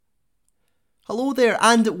Hello there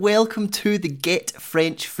and welcome to the Get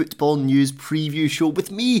French Football News Preview Show with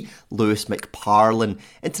me, Lewis McParlin.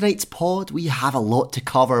 In tonight's pod we have a lot to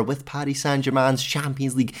cover with Paris Saint-Germain's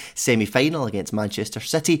Champions League semi-final against Manchester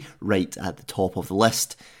City right at the top of the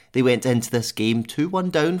list. They went into this game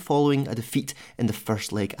 2-1 down following a defeat in the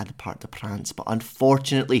first leg at the Parc des Princes, but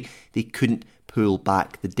unfortunately they couldn't pull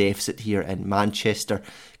back the deficit here in Manchester,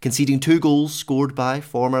 conceding 2 goals scored by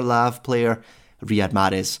former Lav player Riyad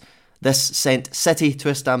Mahrez. This sent City to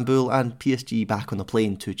Istanbul and PSG back on the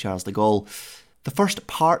plane to Charles de Gaulle. The first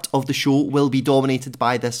part of the show will be dominated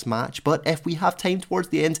by this match, but if we have time towards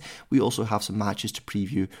the end, we also have some matches to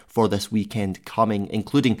preview for this weekend coming,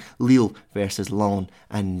 including Lille versus Lyon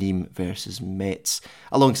and Nîmes versus Metz.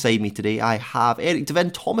 Alongside me today, I have Eric Devin,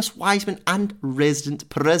 Thomas Wiseman and resident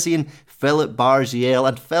Parisian Philip Bargiel.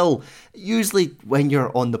 And Phil, usually when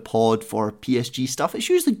you're on the pod for PSG stuff, it's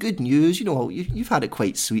usually good news. You know, you've had it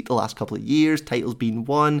quite sweet the last couple of years, titles being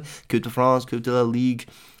won, Coupe de France, Coupe de la Ligue,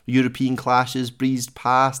 European clashes breezed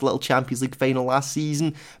past, little Champions League final last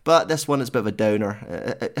season, but this one is a bit of a downer.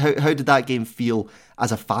 How did that game feel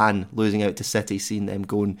as a fan, losing out to City, seeing them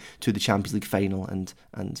going to the Champions League final and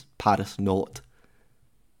Paris not?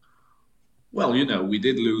 Well, you know, we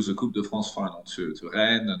did lose a Coupe de France final to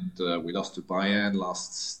Rennes, and we lost to Bayern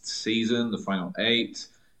last season, the final 8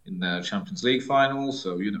 in the Champions League final.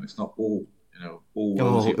 So, you know, it's not all, all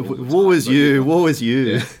rosy. Woe is you, woe is you.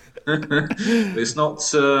 Yeah. It's not.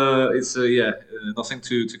 Nothing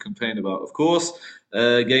to complain about. Of course,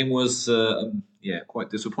 game was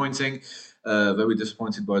quite disappointing. Very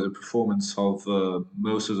disappointed by the performance of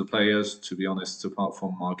most of the players. To be honest, apart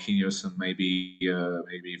from Marquinhos and maybe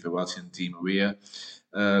Verratti and Di Maria,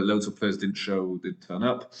 loads of players didn't turn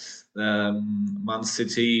up. Man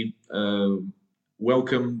City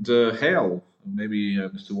welcomed hell. Maybe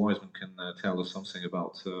Mr. Wiseman can tell us something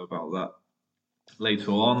about that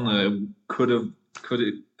later on. Could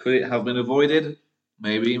it have been avoided?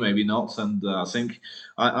 Maybe not. And I think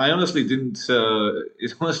I honestly didn't.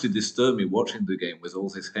 It honestly disturbed me watching the game with all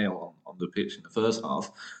this hail on the pitch in the first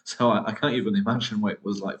half. So I can't even imagine what it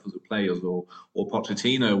was like for the players or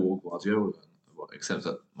Pochettino or Guardiola. Except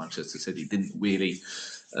that Manchester City didn't really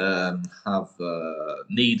have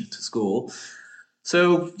need to score.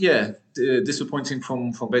 So yeah, disappointing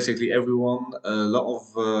from basically everyone. A lot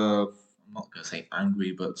of. I'm not going to say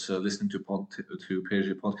angry, but listening to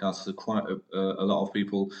PSG podcasts, quite a lot of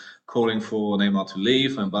people calling for Neymar to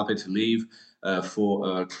leave, Mbappe to leave,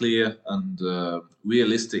 for a clear and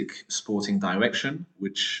realistic sporting direction,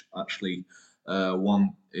 which actually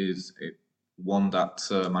one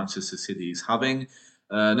that Manchester City is having.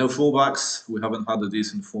 No fullbacks. We haven't had a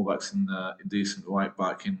decent fullbacks in decent right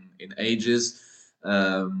back in ages.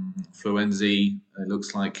 Florenzi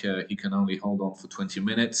looks like he can only hold on for 20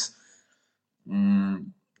 minutes.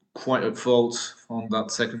 Quite at fault on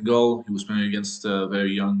that second goal. He was playing against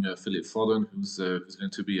very young Philip Foden, who's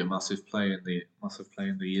going to be a massive player in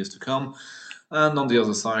the years to come. And on the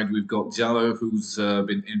other side, we've got Diallo, who's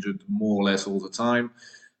been injured more or less all the time.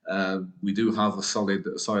 We do have a solid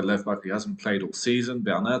left back. He hasn't played all season,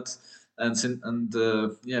 Bernat. And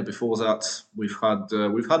before that we've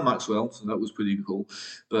had Maxwell, so that was pretty cool.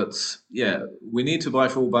 But yeah, we need to buy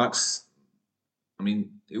fullbacks. I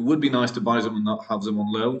mean, it would be nice to buy them and not have them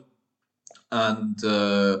on loan. And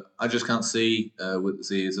I just can't see with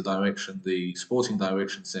the direction, the sporting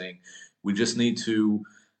direction, saying we just need to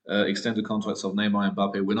extend the contracts of Neymar and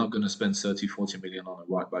Mbappe. We're not going to spend 30-40 million on a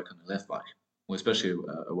right back and a left back, well, especially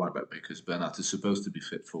a right back, because Bernat is supposed to be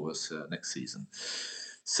fit for us next season.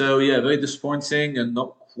 So yeah, very disappointing and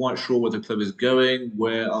not quite sure where the club is going.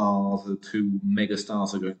 Where are the 2 mega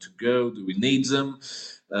stars are going to go? Do we need them?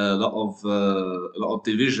 A lot of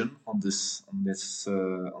division on this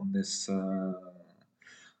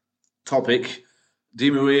topic.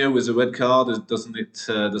 Di Maria with a red card, doesn't it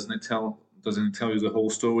tell you the whole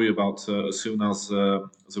story about as soon as the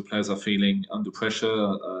players are feeling under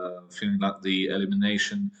pressure, feeling that the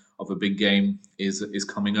elimination of a big game is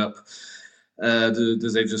coming up? Do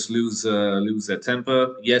they just lose their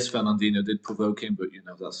temper? Yes, Fernandinho did provoke him, but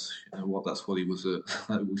that's what he was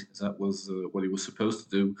that was what he was supposed to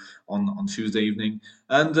do on Tuesday evening,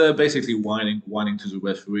 and basically whining to the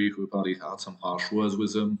referee, who probably had some harsh words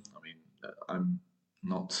with him. I mean, I'm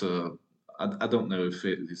not. I don't know if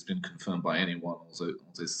it's been confirmed by anyone.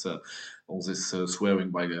 All this swearing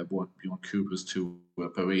by Bjorn Kuipers to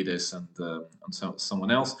Paredes and someone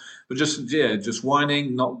else, but just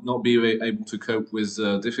whining, not being able to cope with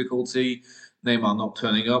difficulty. Neymar not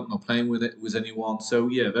turning up, not playing with anyone. So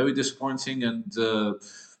yeah, very disappointing. And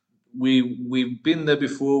we've been there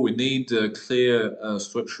before. We need clear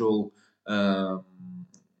structural um,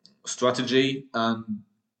 strategy, and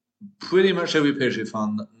pretty much every PSG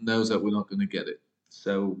fan knows that we're not going to get it.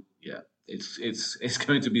 So yeah, it's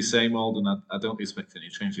going to be same old, and I don't expect any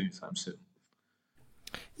change anytime soon.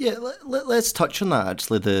 Yeah, let's touch on that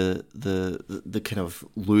actually. The kind of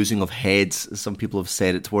losing of heads, as some people have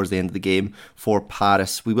said it towards the end of the game for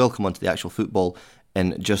Paris. We will come on to the actual football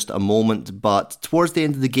in just a moment, but towards the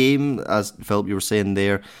end of the game, as Philip, you were saying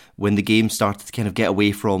there, when the game started to kind of get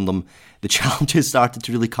away from them, the challenges started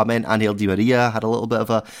to really come in. Angel Di Maria had a little bit of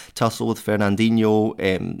a tussle with Fernandinho,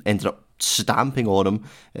 ended up stamping on him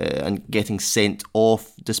and getting sent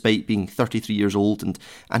off despite being 33 years old. And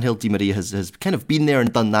Angel Di Maria has kind of been there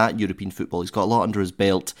and done that European football. He's got a lot under his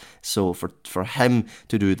belt, so for him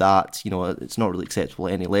to do that, it's not really acceptable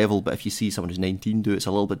at any level. But if you see someone who's 19 do it, it's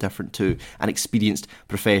a little bit different to an experienced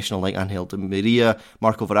professional like Angel Di Maria.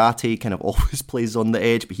 Marco Verratti kind of always plays on the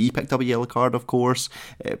edge, but he picked up a yellow card, of course.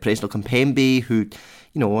 Presnel Kimpembe, who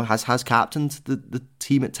has captained the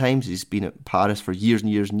team at times. He's been at Paris for years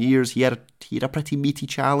and years and years. He had a pretty meaty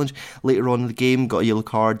challenge later on in the game, got a yellow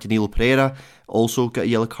card. Danilo Pereira also got a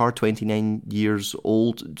yellow card, 29 years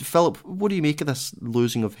old. Philip, what do you make of this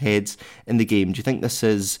losing of heads in the game? Do you think this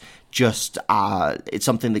is just it's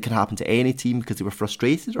something that can happen to any team because they were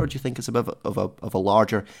frustrated, or do you think it's a bit of a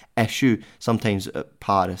larger issue sometimes at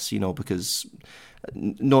Paris, because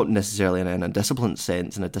not necessarily in a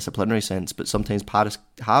disciplinary sense, but sometimes Paris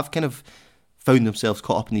have kind of found themselves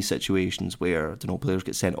caught up in these situations where, players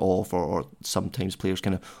get sent off or sometimes players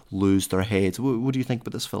kind of lose their heads. What do you think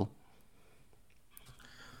about this, Phil?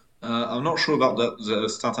 I'm not sure about the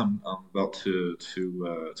stat I'm about to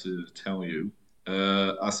tell you.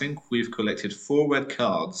 I think we've collected 4 red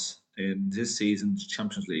cards in this season's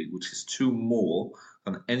Champions League, which is 2 more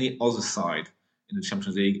than any other side in the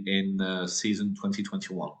Champions League in season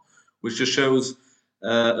 2021, which just shows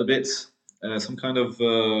a bit some kind of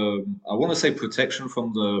I want to say protection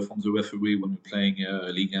from the referee when we're playing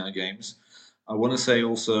Ligue 1 games. I want to say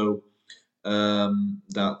also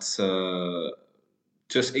that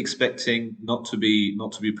just expecting not to be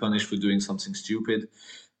punished for doing something stupid,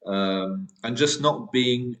 and just not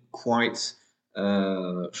being quite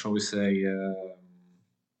shall we say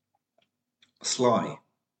sly,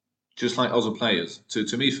 just like other players.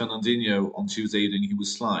 To me, Fernandinho on Tuesday evening, he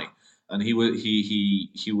was sly, and he went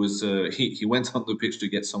on the pitch to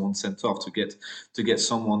get someone sent off, to get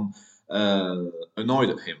someone annoyed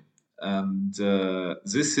at him. And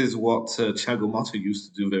this is what Thiago Motta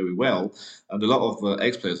used to do very well. And a lot of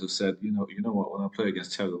ex-players have said, you know what, when I play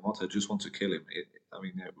against Thiago Motta, I just want to kill him.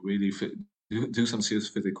 Really do some serious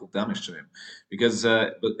physical damage to him. Because,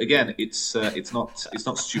 but again, it's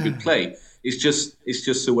not stupid play. It's just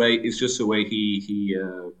the way he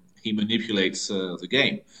manipulates the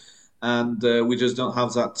game. And we just don't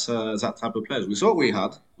have that type of players. We thought we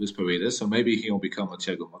had with Paredes, so maybe he'll become a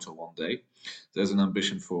Thiago Motta one day. There's an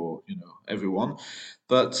ambition for everyone,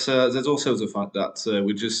 but there's also the fact that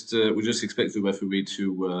we just expect the referee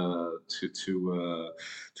to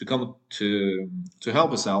come to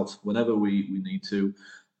help us out whenever we need to.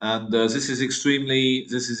 And this is extremely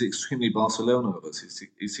Barcelona of us.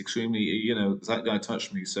 It's extremely, that guy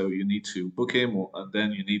touched me, so you need to book him, and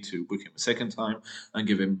then you need to book him a second time and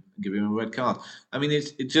give him a red card. I mean,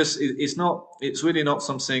 it's really not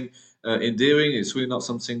something endearing. It's really not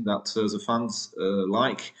something that the fans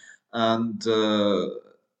like, and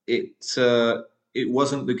it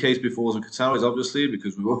wasn't the case before the Qataris, obviously,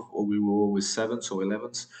 because we were always 7th or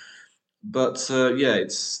 11th. But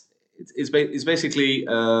it's basically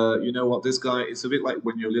what, this guy, it's a bit like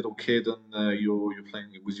when you're a little kid and you're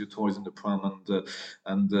playing with your toys in the pram,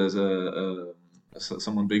 and there's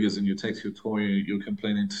someone bigger than you takes your toy, you're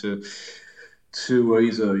complaining to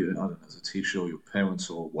either I don't know, the teacher or your parents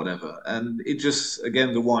or whatever. And it just,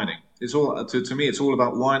 again, the whining, it's all to me, it's all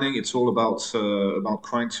about whining. It's all about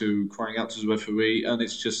crying out to the referee, and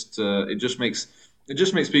it's just it just makes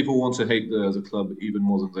people want to hate the club even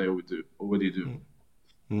more than they already do.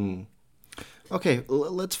 Mm. Okay,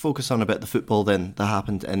 let's focus on a bit the football then that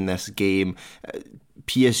happened in this game.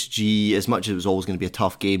 PSG, as much as it was always going to be a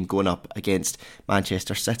tough game going up against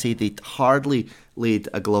Manchester City, they hardly laid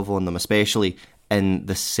a glove on them, especially in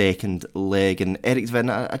the second leg. And Eric Svin,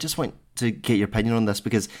 I just want to get your opinion on this,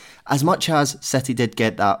 because as much as City did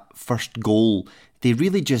get that first goal, they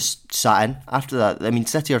really just sat in after that. I mean,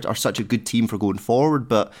 City are such a good team for going forward,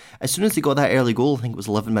 but as soon as they got that early goal, I think it was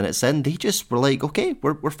 11 minutes in, they just were like, okay,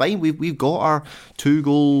 we're fine. We've got our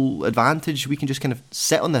 2-goal advantage. We can just kind of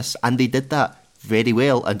sit on this. And they did that very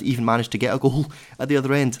well and even managed to get a goal at the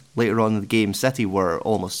other end later on in the game. City were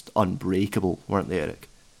almost unbreakable, weren't they, Eric?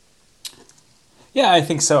 Yeah, I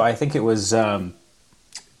think so. I think it was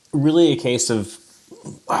really a case of,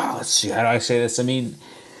 wow, let's see, how do I say this? I mean,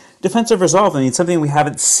 defensive resolve. I mean, something we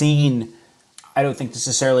haven't seen, I don't think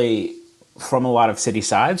necessarily from a lot of City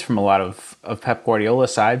sides, from a lot of Pep Guardiola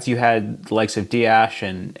sides. You had the likes of Dias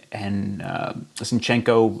and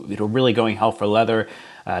Zinchenko, really going hell for leather,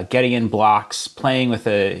 getting in blocks, playing with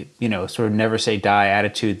a sort of never say die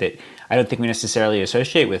attitude that I don't think we necessarily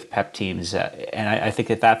associate with Pep teams. And I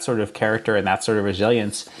think that sort of character and that sort of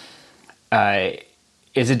resilience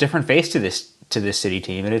is a different face to this City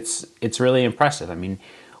team, and it's really impressive. I mean,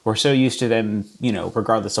 we're so used to them,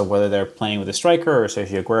 regardless of whether they're playing with a striker or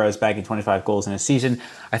Sergio Aguero is bagging 25 goals in a season.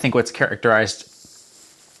 I think what's characterized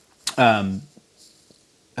Manchester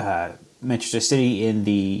City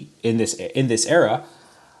in this era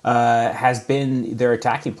has been their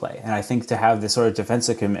attacking play, and I think to have this sort of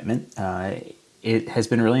defensive commitment, it has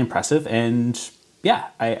been really impressive. And yeah,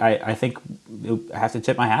 I think I have to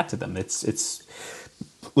tip my hat to them. It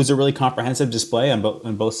was a really comprehensive display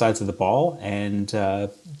on both sides of the ball, and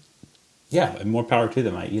and more power to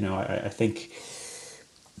them. I think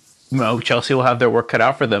Chelsea will have their work cut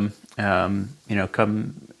out for them. Come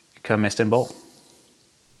Istanbul.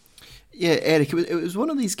 Yeah, Eric, it was one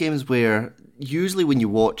of these games where usually when you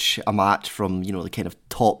watch a match from, the kind of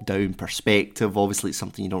top-down perspective, obviously it's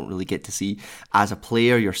something you don't really get to see as a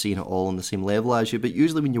player. You're seeing it all on the same level as you. But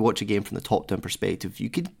usually when you watch a game from the top-down perspective, you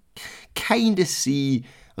could kind of see,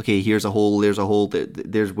 okay, here's a hole, there's a hole,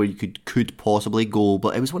 there's where you could possibly go.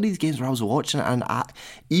 But it was one of these games where I was watching it, and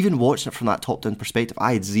even watching it from that top-down perspective,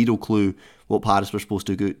 I had zero clue what Paris were supposed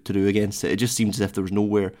to do against it. It just seemed as if there was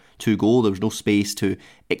nowhere to go, there was no space to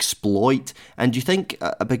exploit. And do you think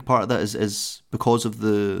a big part of that is because of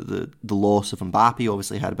the loss of Mbappe?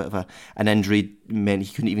 Obviously had a bit of an injury, meant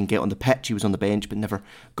he couldn't even get on the pitch. He was on the bench but never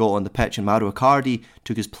got on the pitch, and Mauro Icardi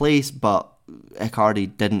took his place, but Icardi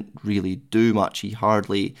didn't really do much. He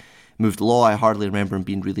hardly moved the law. I hardly remember him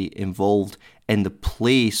being really involved in the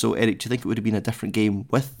play. So Eric, do you think it would have been a different game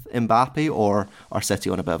with Mbappe, or are City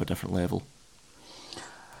on a bit of a different level?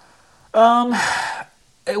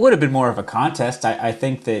 It would have been more of a contest. I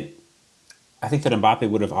think that Mbappe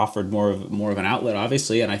would have offered more of an outlet,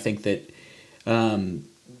 obviously, and I think that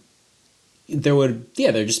there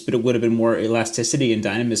would have been more elasticity and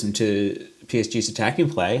dynamism to PSG's attacking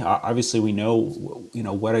play. Obviously, we know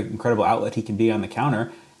what an incredible outlet he can be on the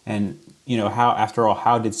counter, and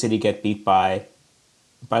how did City get beat by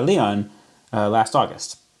Lyon last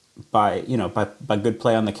August? By good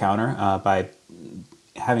play on the counter, by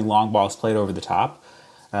having long balls played over the top.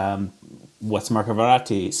 What's Marco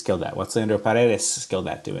Verratti skilled at? What's Leandro Paredes skilled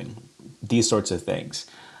at doing? These sorts of things.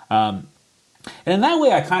 And in that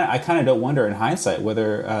way, I kind of don't wonder in hindsight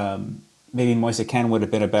whether maybe Moise Kean would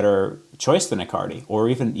have been a better choice than Icardi, or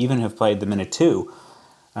even have played the minute two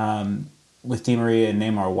with Di Maria and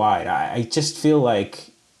Neymar wide. I just feel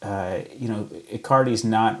like Icardi's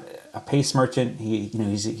not a pace merchant.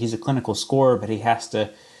 He's a clinical scorer, but he has to.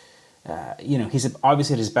 He's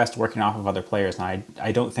obviously at his best working off of other players, and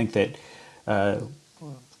I don't think that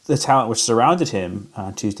the talent which surrounded him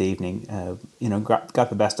on Tuesday evening, got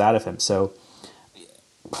the best out of him. So,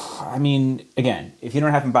 I mean, again, if you don't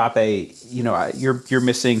have Mbappe, you're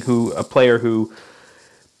missing a player who,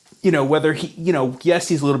 whether he, yes,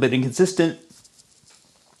 he's a little bit inconsistent,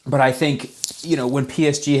 but I think, when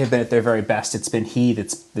PSG have been at their very best, it's been he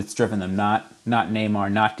that's driven them, not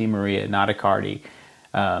Neymar, not Di Maria, not Icardi.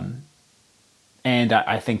 And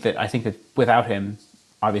I think that without him,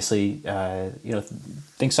 obviously,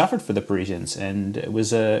 things suffered for the Parisians, and it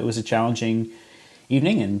was a challenging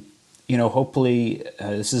evening. And hopefully,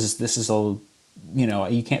 this is a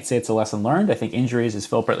you can't say it's a lesson learned. I think injuries, as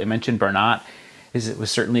Phil Brightly mentioned, Bernat was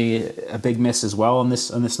certainly a big miss as well on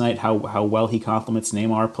this night. How well he complements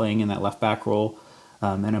Neymar playing in that left back role,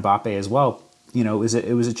 and Mbappe as well. It was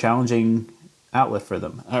a challenging outlet for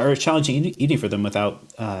them, or a challenging evening for them without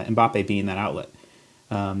Mbappe being that outlet.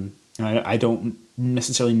 I don't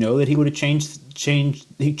necessarily know that he would have changed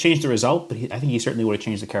the result, but I think he certainly would have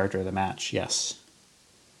changed the character of the match. Yes.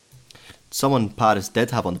 Someone Paris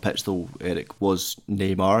did have on the pitch, though, Eric, was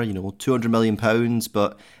Neymar. £200 million,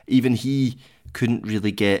 but even he couldn't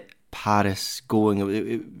really get Paris going.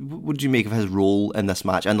 What did you make of his role in this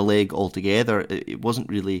match and the leg altogether? It wasn't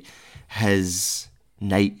really his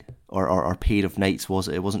night or pair of nights, was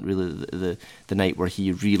it? It wasn't really the night where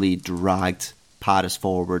he really dragged Paris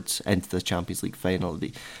forwards into the Champions League final.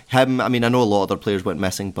 I know a lot of other players went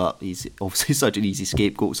missing, but he's obviously such an easy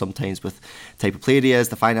scapegoat sometimes with the type of player he is,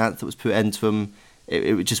 the finance that was put into him.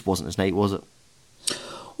 It just wasn't his night, was it?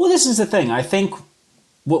 Well, this is the thing. I think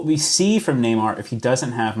what we see from Neymar, if he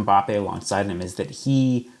doesn't have Mbappe alongside him, is that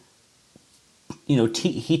he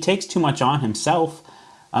takes too much on himself,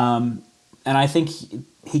 and I think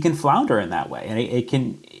he can flounder in that way, and it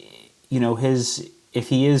can, if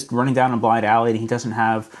he is running down a blind alley and he doesn't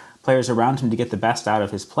have players around him to get the best out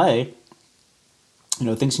of his play,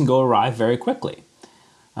 things can go awry very quickly.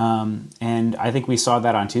 And I think we saw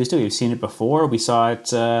that on Tuesday. We've seen it before. We saw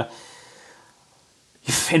it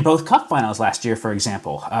in both cup finals last year, for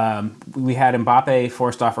example. We had Mbappe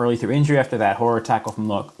forced off early through injury after that horror tackle from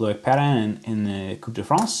Loic Perrin in the Coupe de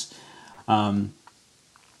France. And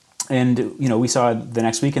we saw the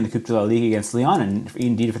next week in the Coupe de la Ligue against Lyon, and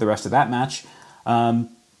indeed for the rest of that match,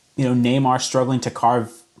 Neymar struggling to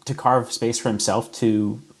carve space for himself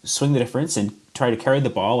to swing the difference and try to carry the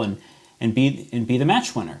ball and be the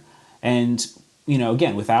match winner. And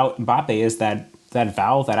again, without Mbappe as that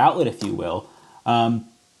valve, that outlet, if you will, again,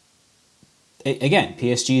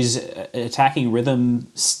 PSG's attacking rhythm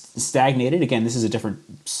stagnated. Again, this is a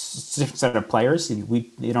different set of players.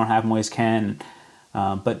 You don't have Moise Kean,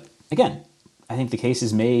 but again, I think the case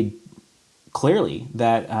is made clearly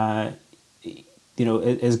that as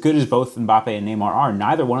good as both Mbappe and Neymar are,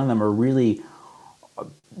 neither one of them are really.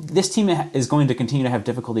 This team is going to continue to have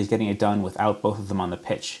difficulties getting it done without both of them on the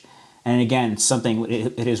pitch. And again, something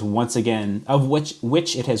it is once again of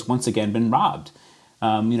which it has once again been robbed.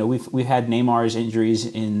 We've had Neymar's injuries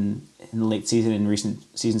in the late season and recent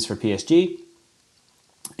seasons for PSG,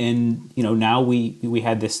 and now we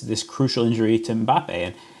had this crucial injury to Mbappe,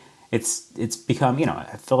 and it's become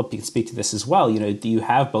Philip can speak to this as well. You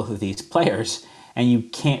have both of these players, and you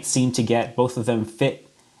can't seem to get both of them fit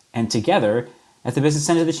and together at the business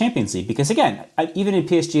end of the Champions League. Because again, even in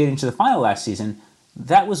PSG getting to the final last season,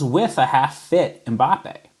 that was with a half-fit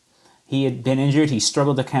Mbappe. He had been injured. He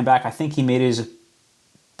struggled to come back. I think he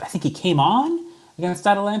came on against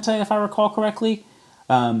Atalanta, if I recall correctly.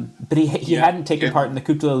 But he hadn't taken part in the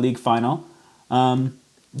Coupe de la Ligue final.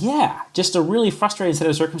 Just a really frustrating set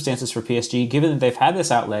of circumstances for PSG, given that they've had this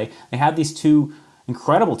outlay. They have these two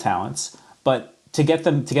incredible talents, but to get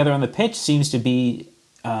them together on the pitch seems to be,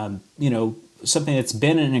 something that's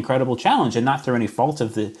been an incredible challenge, and not through any fault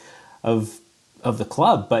of the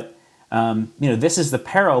club. But this is the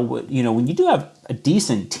peril. When you do have a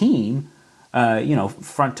decent team,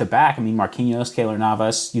 front to back. I mean, Marquinhos, Keylor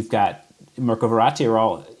Navas, you've got Marco Verratti are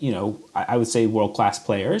all I would say world class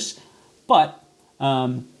players. But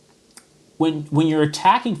when your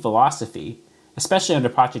attacking philosophy, especially under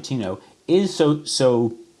Pochettino, is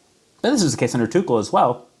so. But this is the case under Tuchel as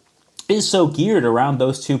well, is so geared around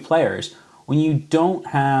those two players. When you don't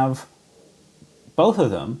have both of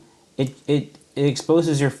them, it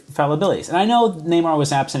exposes your fallibilities. And I know Neymar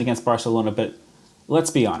was absent against Barcelona, but let's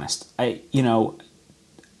be honest. I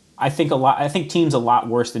think teams a lot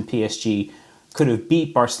worse than PSG could have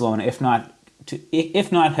beat Barcelona if not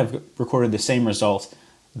have recorded the same result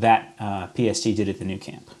that PSG did at the Nou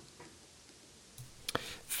Camp.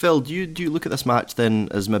 Phil, do you look at this match then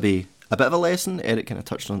as maybe a bit of a lesson? Eric kind of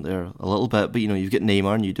touched on it there a little bit, but you've got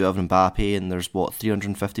Neymar and you do have Mbappe, and there's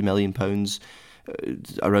 £350 million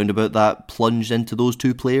around about that plunged into those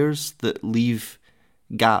two players that leave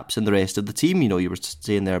gaps in the rest of the team. You were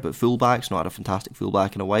saying there about fullbacks, not had a fantastic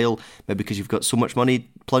fullback in a while, maybe because you've got so much money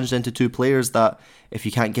plunged into two players that if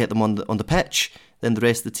you can't get them on the pitch, then the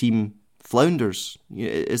rest of the team flounders.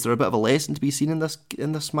 Is there a bit of a lesson to be seen in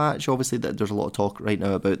this match? Obviously, there's a lot of talk right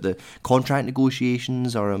now about the contract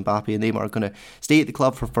negotiations. Are Mbappe and Neymar are going to stay at the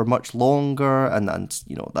club for much longer, and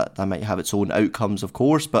that might have its own outcomes, of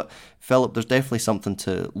course. But Philip, there's definitely something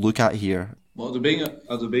to look at here. Well, at the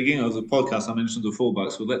beginning of the podcast, I mentioned the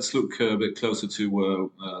fullbacks, but let's look a bit closer to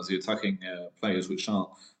the attacking players, which are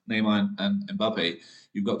Neymar and Mbappe.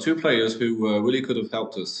 You've got two players who really could have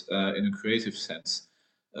helped us in a creative sense.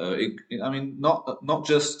 Not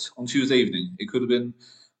just on Tuesday evening. It could have been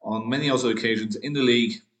on many other occasions in the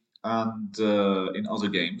league and in other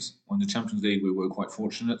games. On the Champions League, we were quite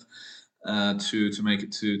fortunate to make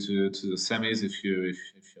it to the semis. If you're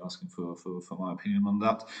asking for my opinion on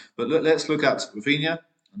that, but let's look at Rafinha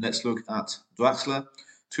and let's look at Draxler.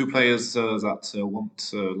 Two players that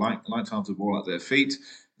like to have the ball at their feet.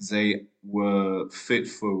 They were fit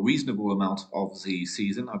for a reasonable amount of the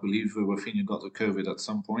season. I believe Rafinha got the COVID at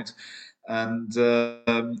some point, and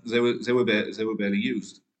they were barely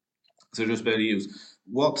used. They're just barely used.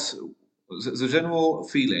 What the general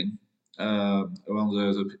feeling around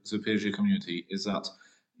the PSG community is that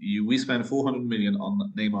we spend 400 million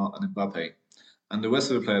on Neymar and Mbappe, and the rest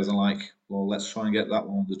of the players are like, well, let's try and get that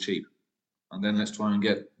one on the cheap, and then let's try and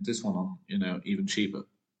get this one on, even cheaper.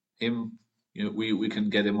 Him we can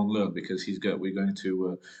get him on loan because we're going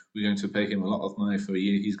to pay him a lot of money for a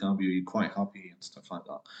year. He's going to be quite happy and stuff like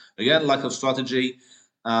that. Again, lack of strategy,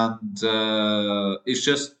 and it's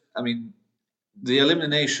just, I mean, the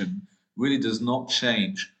elimination really does not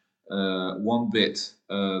change one bit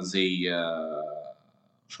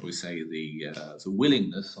shall we say, the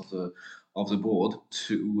willingness of the board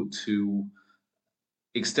to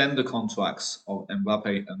extend the contracts of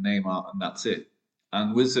Mbappe and Neymar, and that's it.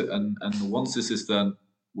 And once this is done,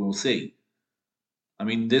 we'll see. I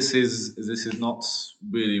mean, this is not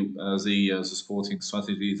really the sporting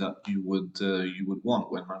strategy that you would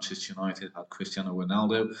want. When Manchester United had Cristiano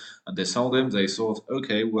Ronaldo and they sold him, they thought,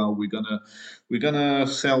 okay, well, we're gonna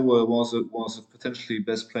sell one of potentially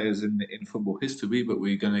best players in football history, but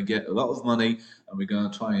we're gonna get a lot of money and we're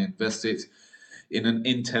gonna try and invest it in an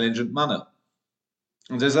intelligent manner.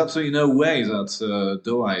 And there's absolutely no way that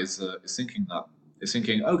Doha is thinking that. Is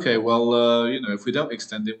thinking, okay, well, if we don't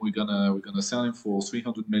extend him, we're gonna sell him for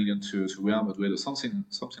 300 million to Real Madrid or something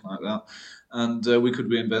like that, and we could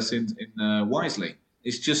reinvest in wisely.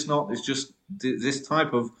 It's just not. It's just this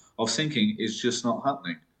type of thinking is just not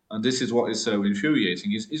happening, and this is what is so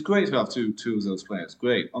infuriating. It's great to have two of those players.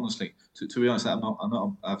 Great, honestly. To be honest,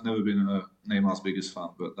 I've never been Neymar's biggest fan,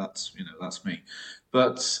 but that's me.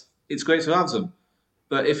 But it's great to have them.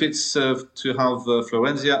 But if it's to have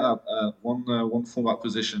Florenzi at one fullback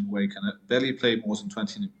position where he can barely play more than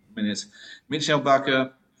 20 minutes, Mitchell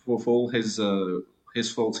Bakker, for all his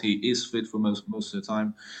faults, he is fit for most of the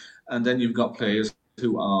time, and then you've got players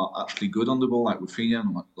who are actually good on the ball, like Rafinha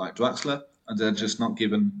and like Draxler, and they're just not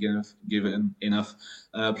given enough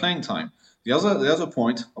playing time. The other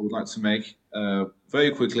point I would like to make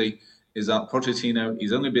very quickly is that Pochettino,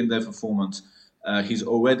 he's only been there for 4 months. He's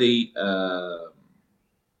already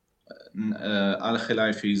Al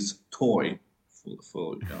Khelaifi's toy,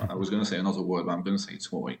 I was going to say another word, but I'm going to say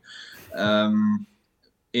toy,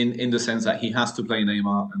 in the sense that he has to play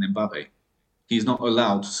Neymar and Mbappe. He's not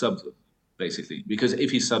allowed to sub them, basically, because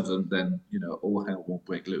if he subs them, then all hell will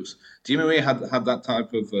break loose. Di Maria had that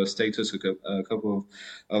type of status a couple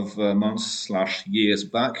of months/years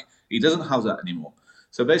back. He doesn't have that anymore.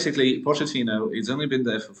 So basically, Pochettino, he's only been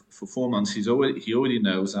there for 4 months. He already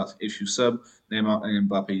knows that if you sub Neymar and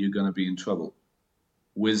Mbappe, you're going to be in trouble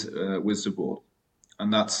with the board,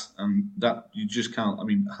 and that you just can't. I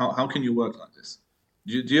mean, how can you work like this?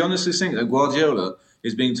 Do you honestly think that Guardiola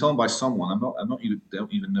is being told by someone?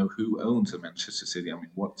 Don't even know who owns Manchester City. I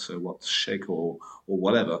mean, what Sheikh or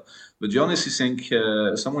whatever. But do you honestly think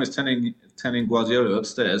someone is telling Guardiola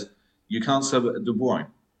upstairs, you can't sub De Bruyne?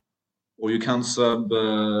 Or you can sub.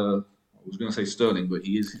 I was going to say Sterling, but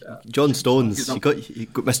he is. John Stones. You got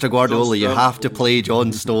Mr. Guardiola. You have to play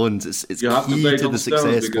John Stones. It's key to the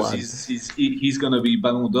success plan. He's going to be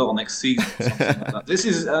Ballon d'Or next season. Or something like that. This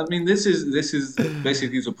is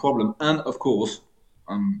basically the problem. And of course,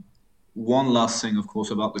 one last thing, of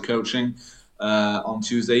course, about the coaching. On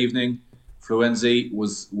Tuesday evening, Florenzi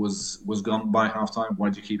was gone by halftime. Why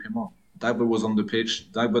did you keep him on? Dagba was on the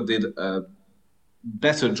pitch. Dagba did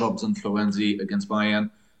better jobs than Florenzi against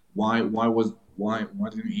Bayern. Why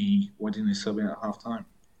didn't he sub in at half time?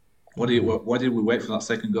 Why did we wait for that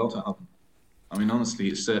second goal to happen? I mean, honestly,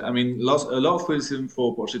 it's a lot of criticism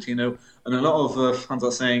for Pochettino, and a lot of fans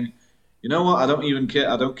are saying, you know what? I don't even care.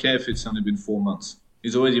 I don't care if it's only been 4 months.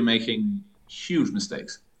 He's already making huge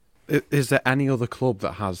mistakes. Is there any other club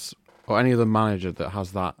that has, or any other manager that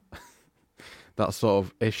has that sort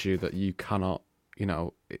of issue that you cannot,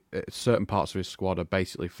 certain parts of his squad are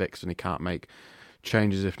basically fixed and he can't make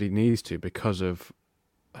changes if he needs to because of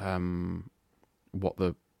what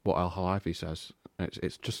Al Khelaifi says?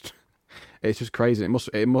 It's just crazy.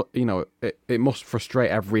 It must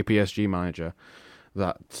frustrate every PSG manager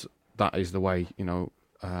that is the way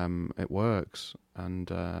it works.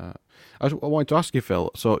 And I wanted to ask you,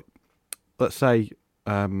 Phil. So let's say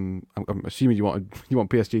I'm assuming you want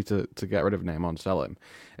PSG to get rid of Neymar and sell him.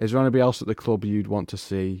 Is there anybody else at the club you'd want to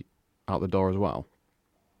see out the door as well?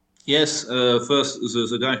 Yes, first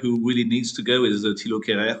the guy who really needs to go is Thilo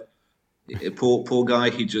Kehrer. Poor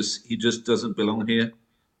guy, he just doesn't belong here.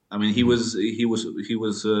 I mean, he was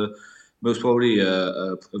most probably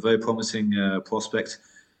a very promising prospect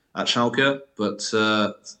at Schalke, but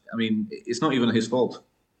I mean, it's not even his fault.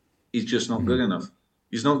 He's just not good enough.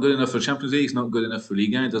 He's not good enough for Champions League. He's not good enough for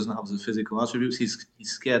Liga. He doesn't have the physical attributes. He's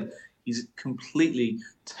scared. He's completely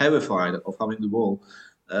terrified of having the ball.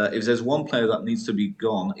 If there's one player that needs to be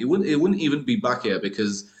gone, it wouldn't even be Bakker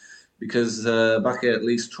because Bakker at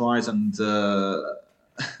least tries and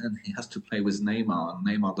and he has to play with Neymar, and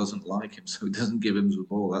Neymar doesn't like him, so he doesn't give him the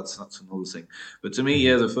ball. That's another thing. But to me,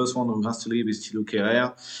 yeah, the first one who has to leave is Thilo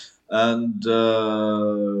Kehrer, and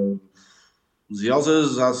the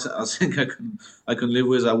others, I think I can live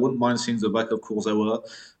with. I wouldn't mind seeing the back of Kurzawa,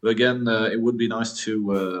 but again, it would be nice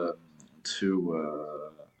to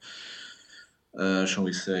shall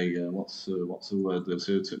we say, what's the word?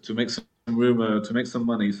 To make some room, to make some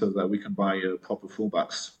money, so that we can buy proper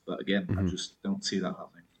fullbacks. But again, I just don't see that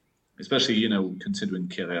happening, especially considering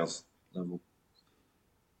Kehre's level.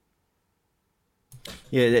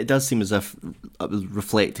 Yeah, it does seem as if,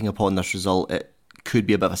 reflecting upon this result, it could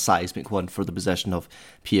be a bit of a seismic one for the position of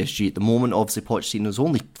PSG at the moment. Obviously, Pochettino's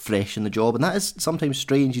only fresh in the job, and that is sometimes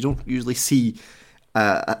strange. You don't usually see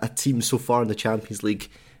a team so far in the Champions League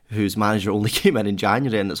whose manager only came in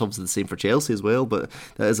January, and it's obviously the same for Chelsea as well, but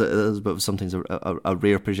that is a bit of sometimes a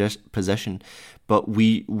rare position. But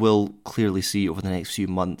we will clearly see over the next few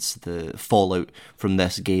months the fallout from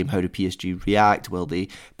this game. How do PSG react? Will they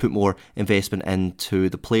put more investment into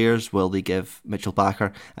the players? Will they give Mitchell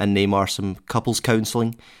Bakker and Neymar some couples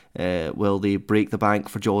counselling? Will they break the bank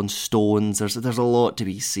for John Stones? There's a lot to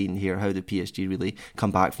be seen here. How do PSG really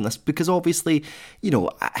come back from this? Because obviously,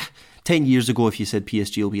 10 years ago, if you said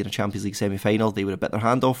PSG will be in a Champions League semi-final, they would have bit their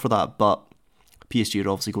hand off for that. But PSG are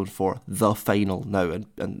obviously going for the final now,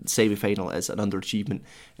 and semi-final is an underachievement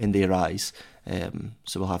in their eyes.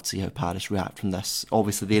 So we'll have to see how Paris react from this.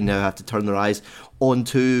 Obviously, they now have to turn their eyes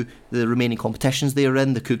onto the remaining competitions they are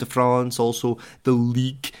in, the Coupe de France, also the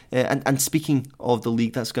League. And speaking of the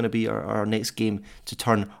League, that's going to be our next game to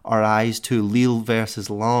turn our eyes to. Lille versus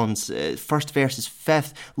Lens. First versus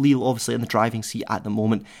fifth. Lille obviously in the driving seat at the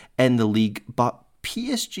moment in the league, but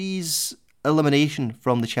PSG's elimination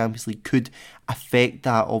from the Champions League could affect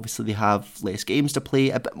that. Obviously, they have less games to play,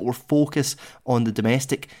 a bit more focus on the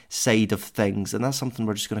domestic side of things, and that's something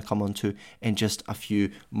we're just going to come on to in just a few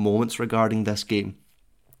moments regarding this game.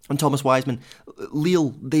 And Thomas Wiseman,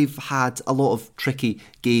 Lille, they've had a lot of tricky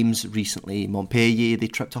games recently. Montpellier, they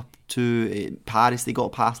tripped up to Paris, they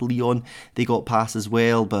got past Lyon, they got past as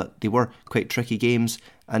well, but they were quite tricky games.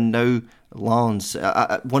 And now Lens,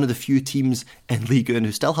 one of the few teams in Ligue 1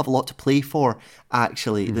 who still have a lot to play for,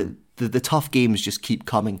 actually. The tough games just keep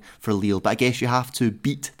coming for Lille, but I guess you have to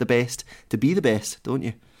beat the best to be the best, don't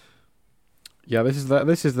you? Yeah,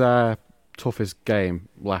 this is their toughest game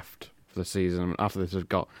left for the season. After this, they've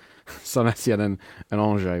got Saint-Etienne and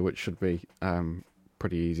Angers, which should be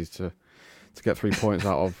pretty easy to get 3 points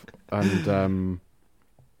out of. And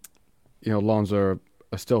Lens are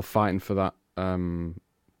still fighting for that.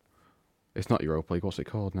 It's not Europa League. What's it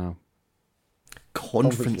called now?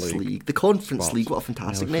 Conference League. The Conference League. What a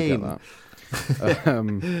fantastic name!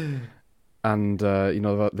 And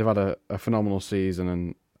they've had a phenomenal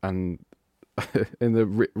season, and in the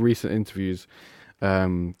recent interviews,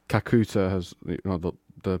 Kakuta has,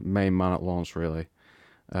 the main man at Lens really,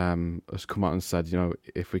 has come out and said,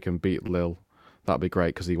 if we can beat Lille, that'd be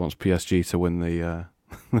great, because he wants PSG to win the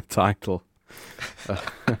title.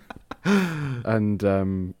 And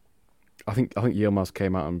I think Yilmaz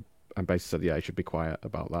came out and basically said, yeah, he should be quiet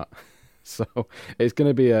about that. So it's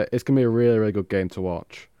gonna be a really, really good game to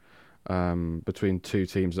watch, between two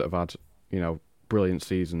teams that have had brilliant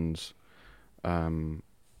seasons, from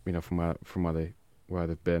where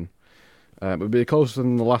they've been. It would be closer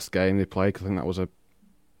than the last game they played, because I think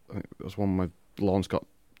it was one where Lens got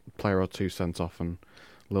a player or two sent off and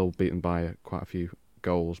Lille beaten by quite a few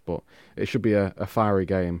goals. But it should be a fiery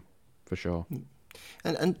game for sure.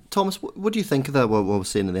 And Thomas, what do you think of that? What I was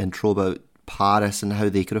saying in the intro about Paris and how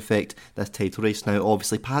they could affect this title race now?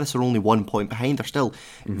 Obviously, Paris are only 1 point behind. They're still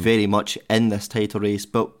very much in this title race,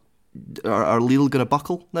 but are Lille going to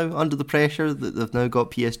buckle now under the pressure that they've now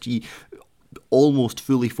got PSG almost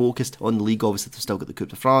fully focused on the league? Obviously, they've still got the Coupe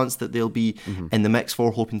de France that they'll be in the mix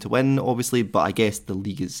for, hoping to win, obviously, but I guess the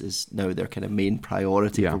league is now their kind of main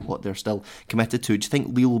priority for what they're still committed to. Do you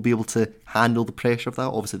think Lille will be able to handle the pressure of that?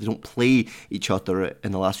 Obviously, they don't play each other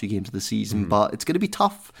in the last few games of the season, but it's going to be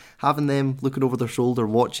tough having them looking over their shoulder,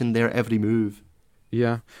 watching their every move.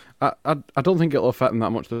 Yeah, I don't think it'll affect them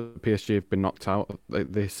that much that PSG have been knocked out.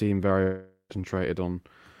 They seem very concentrated on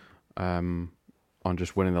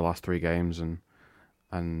just winning the last three games,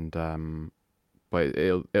 but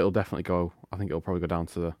it'll definitely go. I think it'll probably go down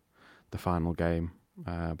to the final game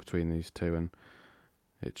between these two, and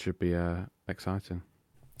it should be exciting.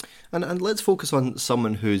 And let's focus on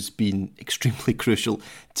someone who's been extremely crucial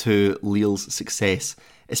to Lille's success,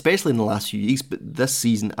 especially in the last few weeks, but this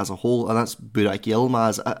season as a whole, and that's Burak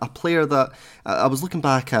Yilmaz, a player that I was looking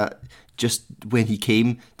back at just when he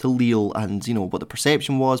came to Lille and, what the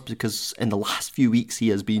perception was, because in the last few weeks he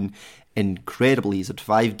has been incredible. He's had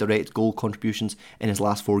 5 direct goal contributions in his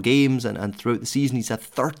last 4 games, and throughout the season he's had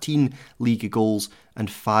 13 league goals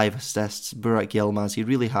and 5 assists. Burak Yilmaz, he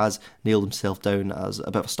really has nailed himself down as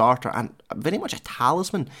a bit of a starter and very much a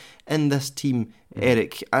talisman in this team,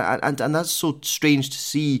 Eric. And that's so strange to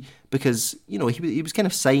see, because he was kind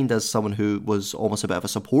of signed as someone who was almost a bit of a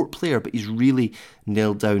support player, but he's really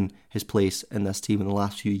nailed down his place in this team in the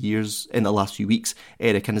last few weeks,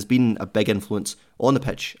 Eric, and has been a big influence on the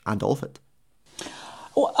pitch and off it.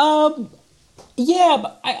 Well, yeah,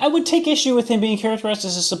 but I would take issue with him being characterized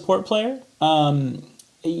as a support player. I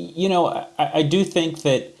do think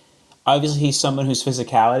that obviously he's someone whose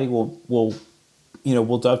physicality will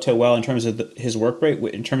dovetail well in terms of his work rate,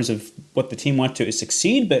 in terms of what the team wants to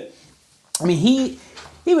succeed. But I mean, he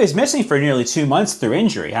was missing for nearly 2 months through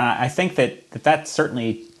injury, and I think that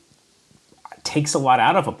certainly takes a lot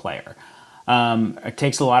out of a player. It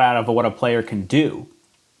takes a lot out of what a player can do.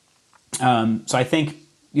 So I think,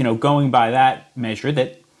 going by that measure,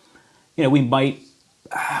 that we might,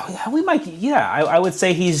 I would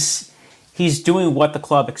say he's doing what the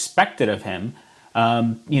club expected of him.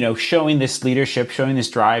 Showing this leadership, showing this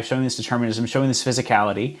drive, showing this determinism, showing this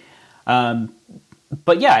physicality.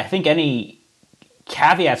 But yeah, I think any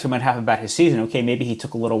caveats we might have about his season, okay, maybe he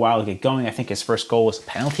took a little while to get going. I think his first goal was a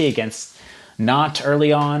penalty against Nantes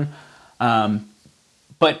early on.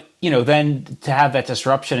 But, then to have that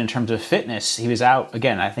disruption in terms of fitness, he was out,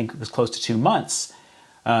 again, I think it was close to 2 months.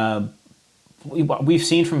 We've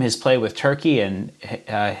seen from his play with Turkey and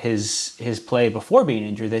his play before being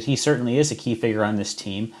injured that he certainly is a key figure on this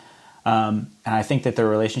team. And I think that the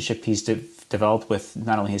relationship he's developed with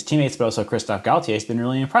not only his teammates but also Christophe Galtier has been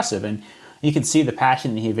really impressive. And you can see the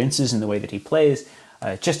passion that he evinces in the way that he plays,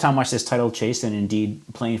 just how much this title chase and indeed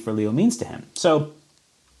playing for Lille means to him. So,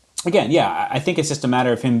 again, yeah, I think it's just a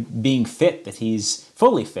matter of him being fit, that he's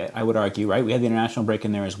fully fit, I would argue, right? We had the international break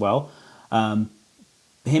in there as well.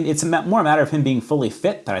 It's more a matter of him being fully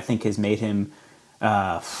fit that I think has made him,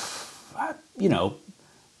 not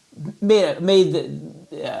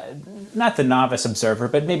the novice observer,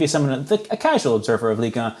 but maybe someone, a casual observer of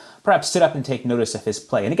Ligue 1, perhaps sit up and take notice of his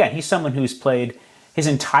play. And again, he's someone who's played his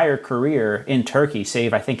entire career in Turkey,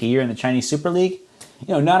 save I think a year in the Chinese Super League.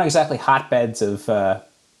 Not exactly hotbeds of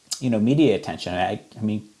media attention. I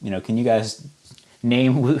mean, can you guys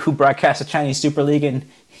name who broadcasts the Chinese Super League in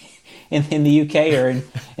the UK or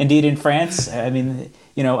indeed in France? I mean,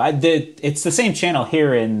 it's the same channel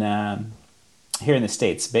here in the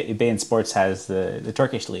States. beIN Sports has the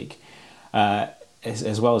Turkish league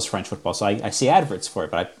as well as French football. So I see adverts for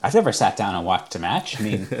it, but I've never sat down and watched a match. I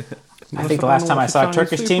mean, I think the last time I saw a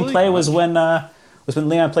Turkish team play was when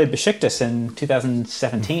Lyon played Besiktas in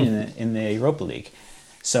 2017 in the Europa League.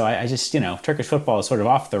 So I just, Turkish football is sort of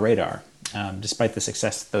off the radar, despite the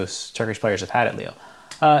success that those Turkish players have had at Lille.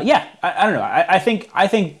 I don't know. I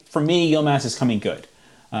think for me, Yilmaz is coming good.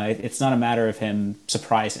 It's not a matter of him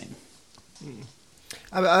surprising.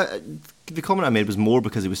 The comment I made was more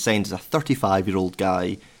because he was signed as a 35-year-old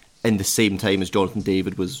guy in the same time as Jonathan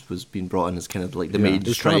David was being brought in as kind of like the main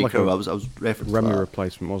striker. Kind of like I was referencing Remy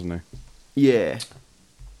replacement, wasn't he? Yeah.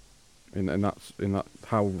 In that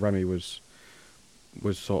how Remy was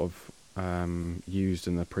sort of used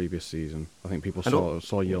in the previous season. I think people saw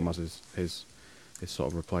Yilmaz as his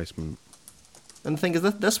sort of replacement. And the thing is,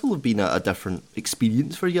 this will have been a different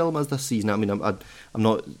experience for Yilmaz this season. I mean, I'm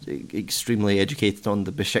not extremely educated on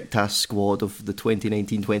the Besiktas squad of the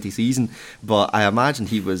 2019-20 season, but I imagine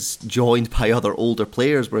he was joined by other older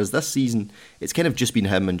players, whereas this season, it's kind of just been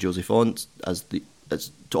him and José Font as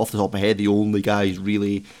off the top of my head, the only guys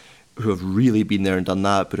really who have really been there and done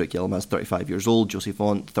that. Burak Yilmaz, 35 years old, José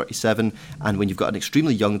Font, 37, and when you've got an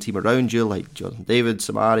extremely young team around you, like Jonathan David,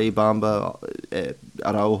 Samari, Bamba,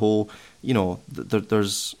 Araujo,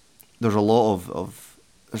 there's a lot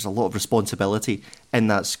of responsibility in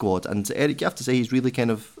that squad, and Eric, you have to say he's really kind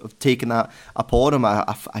of taken that upon him.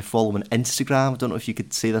 I follow him on Instagram. I don't know if you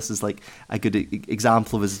could say this is like a good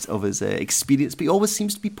example of his experience, but he always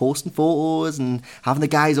seems to be posting photos and having the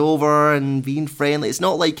guys over and being friendly. It's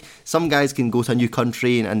not like some guys can go to a new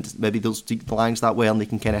country and maybe they'll speak the language that well and they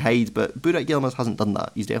can kind of hide, but Burak Yilmaz hasn't done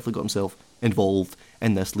that. He's definitely got himself involved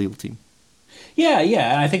in this Lille team. Yeah,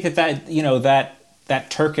 and I think that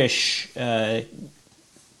Turkish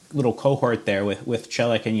little cohort there with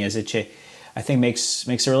Celik and Yazici, I think makes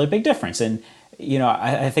a really big difference. And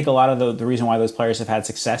I think a lot of the reason why those players have had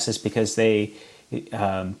success is because they,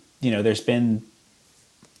 there's been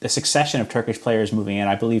a succession of Turkish players moving in.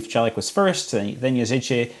 I believe Celik was first, then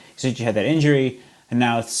Yazici. Yazici had that injury, and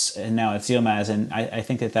now it's Yilmaz, and I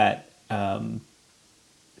think that I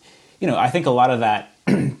think a lot of that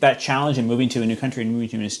that challenge in moving to a new country and moving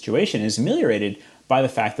to a new situation is ameliorated by the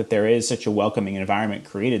fact that there is such a welcoming environment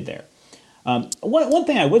created there. One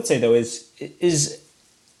thing I would say though is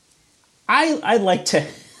I'd like to.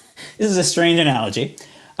 This is a strange analogy.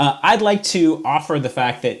 I'd like to offer the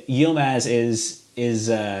fact that Yilmaz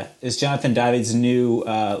is Jonathan David's new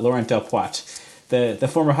Laurent Delpoit, the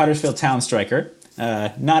former Huddersfield Town striker.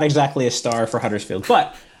 Not exactly a star for Huddersfield,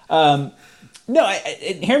 but no,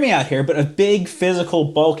 hear me out here. But a big, physical,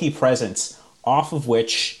 bulky presence off of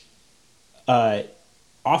which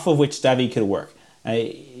David could work.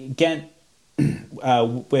 Ghent,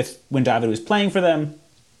 when David was playing for them,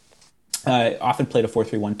 often played a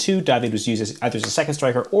 4-3-1-2. David was used either as a second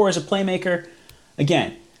striker or as a playmaker.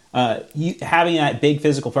 Again, having that big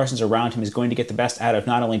physical presence around him is going to get the best out of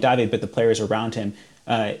not only David, but the players around him,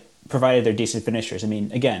 provided they're decent finishers. I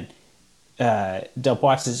mean, again,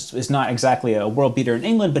 Delpoit is not exactly a world beater in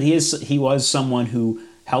England, but he was someone who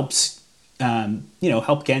helps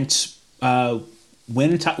help Ghent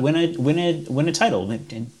win a title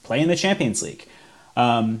and play in the Champions League.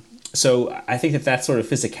 So I think that sort of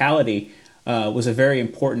physicality was a very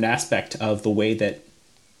important aspect of the way that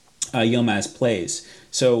Yilmaz plays.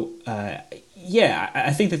 So I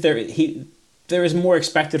think that there is more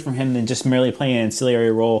expected from him than just merely playing an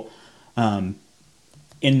ancillary role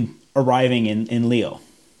in arriving in Lille.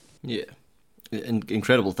 Yeah.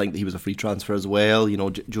 Incredible thing that he was a free transfer as well.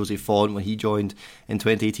 Jose Font, when he joined in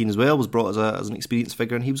 2018 as well, was brought as an experienced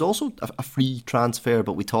figure, and he was also a free transfer.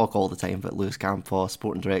 But we talk all the time about Luis Campos,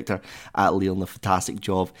 sporting director at Lille, and the fantastic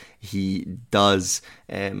job he does.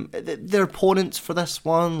 Their opponents for this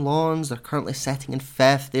one, Lens, they're currently sitting in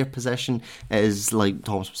 5th. Their position is, like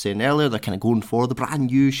Thomas was saying earlier, they're kind of going for the brand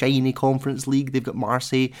new shiny Conference League. They've got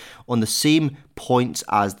Marseille on the same points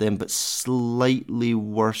as them, but slightly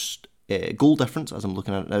worse goal difference as I'm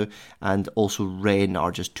looking at it now, and also Rennes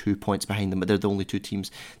are just 2 points behind them, but they're the only two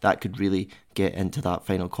teams that could really get into that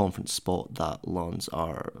final conference spot that Lens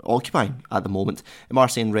are occupying at the moment.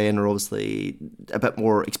 Marseille and Rennes are obviously a bit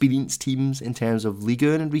more experienced teams in terms of Ligue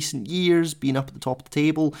 1 in recent years, being up at the top of the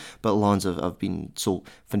table, but Lens have been so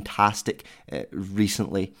fantastic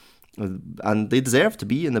recently, and they deserve to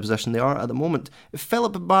be in the position they are at the moment.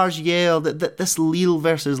 Philippe Bargiel, that this Lille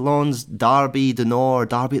versus Lens derby du Nord,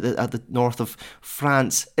 derby at the north of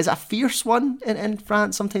France, is a fierce one in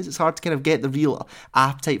France. Sometimes it's hard to kind of get the real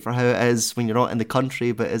appetite for how it is when you're not in the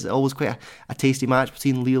country, but is it always quite a tasty match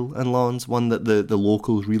between Lille and Lens, one that the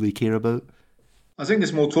locals really care about? I think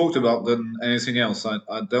it's more talked about than anything else.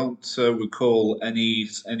 I don't recall any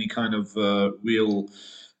kind of real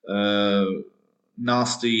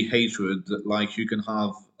nasty hatred like you can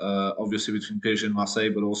have obviously between PSG and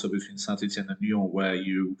Marseille, but also between Saint-Etienne and Lyon, where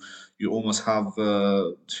you almost have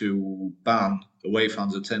to ban away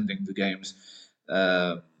fans attending the games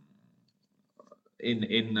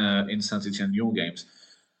in Saint-Etienne Lyon games.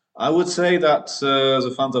 I would say that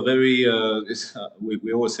the fans are very.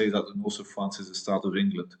 We always say that the north of France is the start of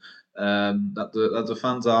England. That the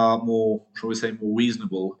fans are more, shall we say, more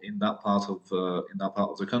reasonable in that part of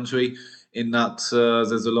the country. In that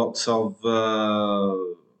there's a lot of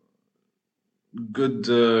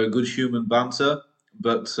good human banter,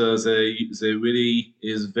 but there really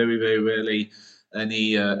is very, very rarely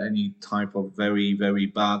any type of very, very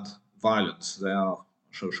bad violence. There are,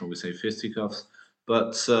 shall we say, fisticuffs,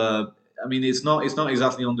 but I mean it's not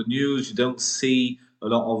exactly on the news. You don't see a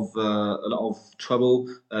lot of trouble.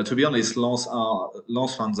 To be honest, Lens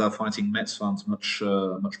fans are fighting Metz fans much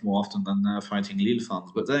more often than they're fighting Lille fans.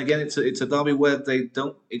 But then again, it's a derby where they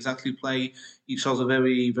don't exactly play each other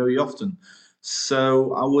very, very often.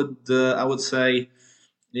 So I would say,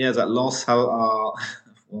 yeah, that Lens are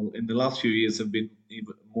well, in the last few years have been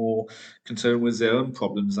even more concerned with their own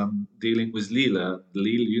problems than dealing with Lille.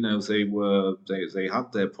 Lille, they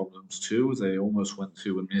had their problems too. They almost went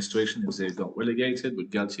to administration if they got relegated, but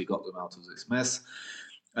Galtier got them out of this mess.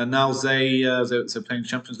 And now they're playing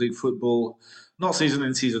Champions League football, not season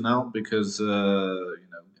in, season out, because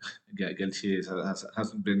Galtier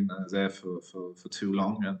hasn't been there for too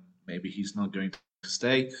long, and maybe he's not going to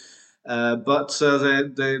stay. But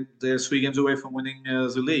they're 3 games away from winning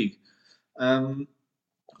the league.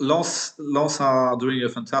 Lens are doing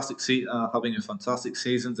having a fantastic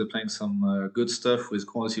season. They're playing some good stuff with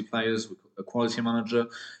quality players, with a quality manager.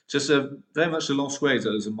 Just very much the Lens way,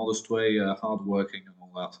 that is a modest way, hard working and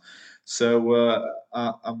all that. So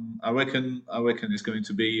I reckon it's going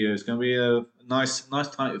to be a nice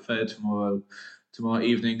tight affair tomorrow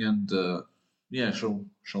evening, and yeah,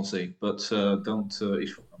 shall see. But don't. I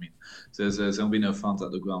mean, there'll be no fans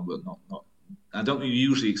at the ground, but not. I don't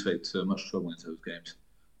usually expect much trouble in those games.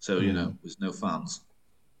 So with no fans,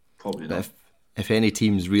 probably But not. if any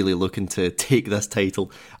team's really looking to take this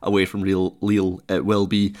title away from Lille, it will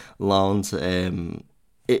be Lens.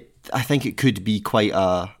 I think it could be quite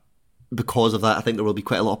a. Because of that, I think there will be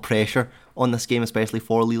quite a lot of pressure on this game, especially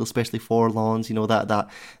for Lille, especially for Lens.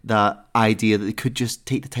 That idea that they could just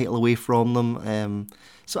take the title away from them.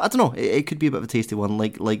 So I don't know. It could be a bit of a tasty one,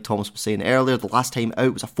 like Thomas was saying earlier. The last time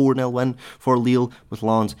out was a 4-0 win for Lille, with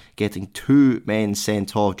Lens getting 2 men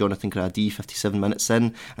sent off. Jonathan Grady 57 minutes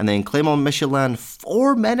in, and then Clément Michelin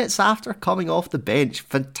 4 minutes after coming off the bench.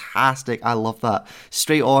 Fantastic! I love that.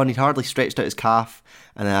 Straight on, he'd hardly stretched out his calf.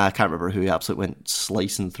 And I can't remember who he absolutely went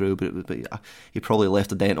slicing through, but he probably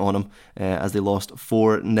left a dent on him as they lost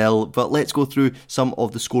 4-0. But let's go through some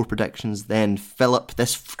of the score predictions then. Philip,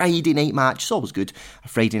 this Friday night match, it's always good, a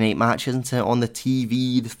Friday night match, isn't it? On the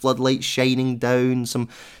TV, the floodlights shining down, some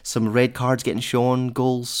red cards getting shown,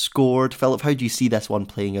 goals scored. Philip, how do you see this one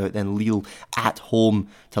playing out then? Lille at home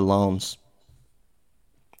to Lens.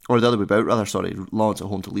 Or the other way about, rather, sorry, Lens at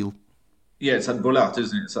home to Lille. Yeah, it's at Bollard,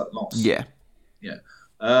 isn't it? It's at Lens. Yeah. Yeah.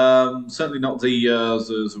 Certainly not the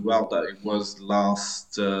route that it was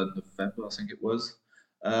last November, I think it was,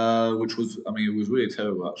 which was, I mean, it was really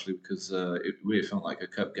terrible actually because it really felt like a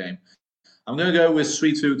cup game. I'm going to go with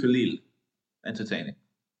 3-2 to Lille. Entertaining.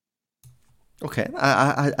 Okay,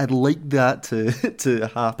 I'd like that to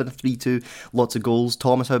happen. 3-2, lots of goals.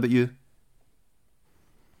 Thomas, how about you?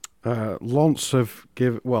 Lens they've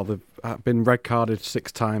been red carded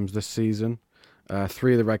 6 times this season.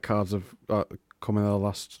 3 of the red cards have come in the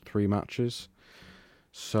last 3 matches.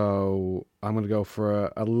 So I'm going to go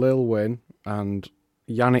for a Lille win, and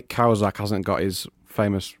Yannick Kausak hasn't got his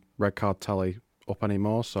famous red card tally up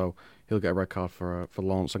anymore, so he'll get a red card for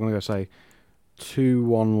Lens. I'm going to go say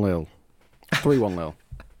 2-1 Lille. 3-1 Lille.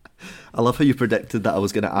 I love how you predicted that I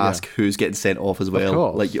was going to ask who's getting sent off as well. Of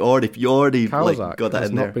course. Like you already Kausak got that has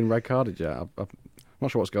in there. not been red carded yet. I'm not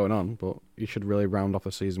sure what's going on, but you should really round off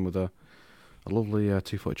the season with a lovely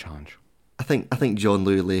 2-foot challenge. I think John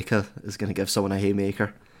Louis Laker is going to give someone a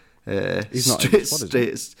haymaker. He's not.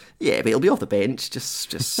 Yeah, but he'll be off the bench,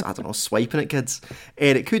 just I don't know, swiping at kids.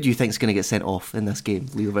 Eric, who do you think is going to get sent off in this game,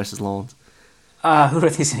 Lille versus Lens? Who do I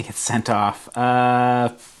think is going to get sent off?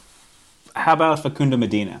 How about Facundo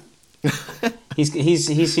Medina? He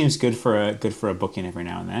seems good for a booking every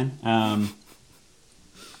now and then.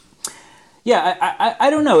 I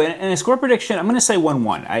don't know. In a score prediction, I'm going to say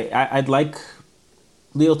 1-1. I'd like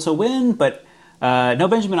Lille to win, but no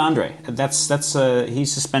Benjamin Andre. That's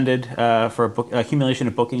he's suspended for accumulation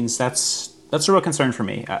of bookings. That's a real concern for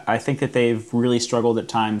me. I think that they've really struggled at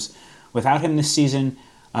times without him this season,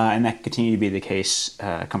 and that could continue to be the case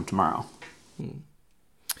come tomorrow.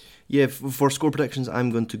 Yeah, for score predictions,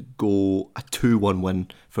 I'm going to go a 2-1 win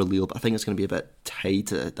for Lille, but I think it's going to be a bit tight.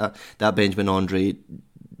 That Benjamin Andre,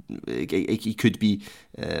 he could be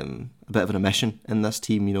a bit of an omission in this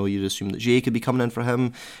team. You know, you'd assume that Jay could be coming in for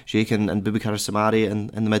him. Jay and Boubacar Samari in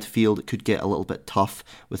the midfield. It could get a little bit tough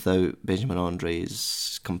without Benjamin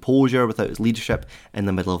Andre's composure, without his leadership in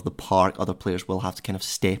the middle of the park. Other players will have to kind of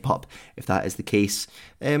step up if that is the case.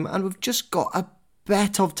 And we've just got a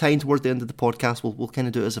bit of time towards the end of the podcast. We'll kind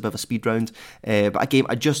of do it as a bit of a speed round. But a game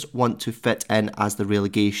I just want to fit in as the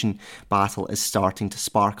relegation battle is starting to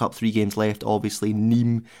spark up. 3 games left, obviously.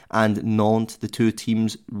 Nîmes and Nantes, the 2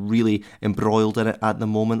 teams really embroiled in it at the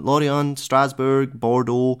moment. Lorient, Strasbourg,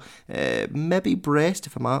 Bordeaux, maybe Brest,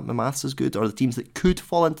 if my maths is good, are the teams that could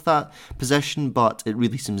fall into that position, but it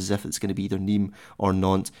really seems as if it's going to be either Nîmes or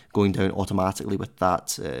Nantes going down automatically with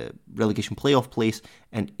that relegation playoff place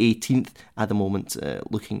in 18th at the moment,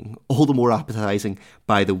 looking all the more appetising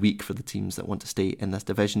by the week for the teams that want to stay in this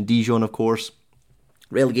division. Dijon, of course,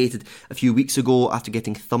 relegated a few weeks ago after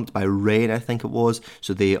getting thumped by Rennes, I think it was,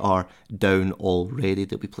 so they are down already.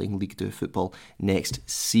 They'll be playing Ligue 2 football next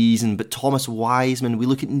season. But Thomas Wiseman, we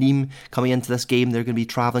look at Nîmes coming into this game. They're going to be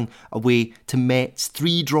travelling away to Metz.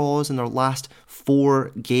 3 draws in their last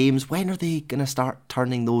 4 games. When are they going to start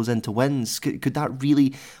turning those into wins? Could that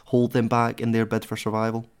really hold them back in their bid for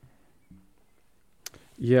survival?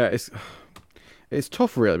 Yeah, it's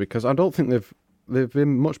tough really, because I don't think they've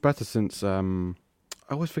been much better since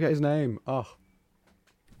I always forget his name.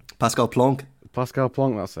 Pascal Plonk. Pascal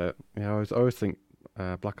Plonk, that's it. Yeah, I always think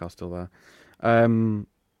Blackout's still there. I mean,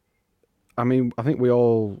 I think we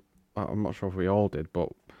all, I'm not sure if we all did, but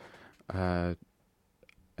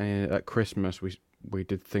at Christmas we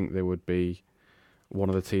did think they would be one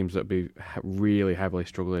of the teams that would be really heavily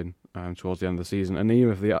struggling towards the end of the season. And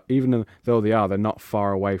even though they are, they're not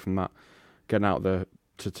far away from that getting out to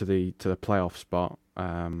the playoff spot.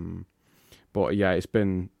 But yeah, I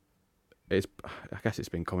guess it's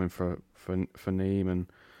been coming for Nîmes,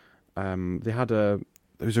 and there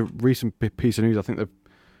was a recent piece of news. I think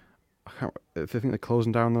they're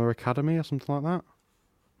closing down their academy or something like that.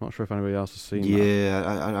 Not sure if anybody else has seen that. Yeah,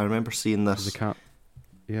 I remember seeing this.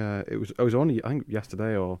 Yeah, it was only, I think,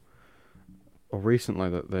 yesterday or recently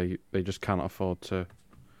that they just cannot afford to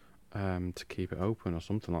keep it open or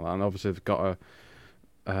something like that. And obviously they've got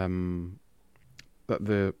that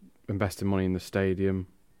they're investing money in the stadium.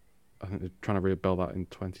 I think they're trying to rebuild that in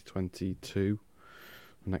 2022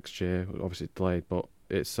 next year. Obviously it's delayed, but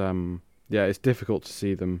it's it's difficult to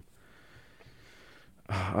see them.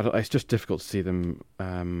 It's just difficult to see them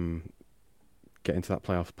get into that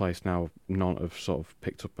playoff place now. None have sort of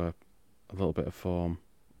picked up a little bit of form.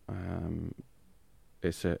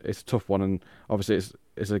 It's a tough one, and obviously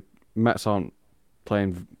Mets aren't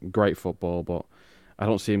playing great football, but I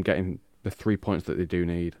don't see them getting the 3 points that they do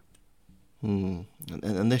need. And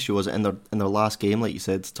this shows in their last game, like you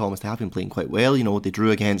said, Thomas, they have been playing quite well. You know, they drew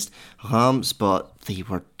against Reims, but they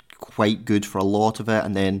were quite good for a lot of it.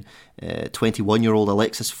 And then 21-year-old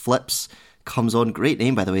Alexis Flips comes on. Great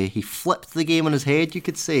name, by the way. He flipped the game on his head, you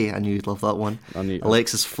could say. I knew you'd love that one.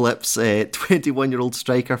 Alexis Flips, 21-year-old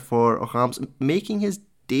striker for Reims, making his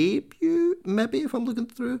debut, maybe, if I'm looking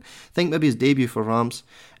through. I think maybe his debut for Reims.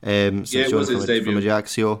 It was his debut. From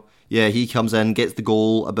Ajaccio. Yeah, he comes in, gets the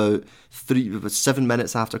goal about 7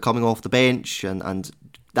 minutes after coming off the bench, and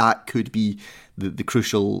that could be the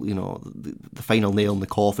crucial, you know, the final nail in the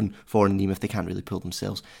coffin for Nîmes if they can't really pull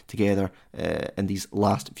themselves together in these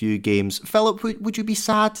last few games. Philip, would you be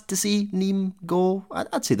sad to see Nîmes go?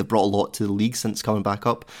 I'd say they've brought a lot to the league since coming back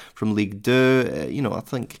up from Ligue 2. I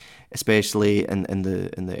think especially in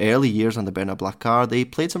the early years under Bernard Blacard, they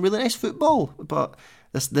played some really nice football, but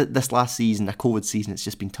this last season, a COVID season, it's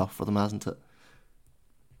just been tough for them, hasn't it?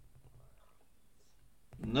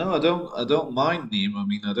 No, I don't mind Nîmes. I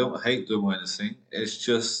mean, I don't hate them or anything. It's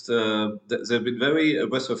just they've been very a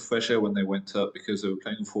breath of fresh air when they went up because they were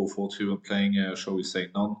playing 4-4-2 and playing, shall we say,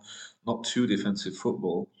 not too defensive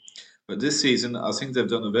football. But this season, I think they've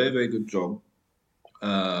done a very, very good job.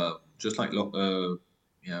 Just like I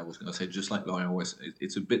was going to say just like Lorient,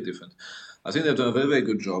 it's a bit different. I think they've done a very, very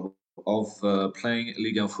good job of playing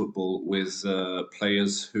Ligue 1 football with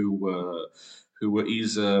players who were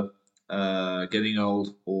either getting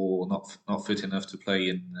old or not fit enough to play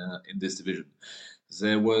in this division.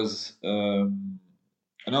 There was an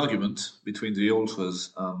argument between the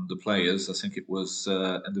ultras and the players. I think it was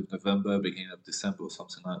end of November, beginning of December, or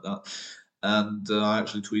something like that. And I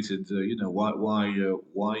actually tweeted, why are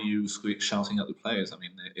you shouting at the players? I mean,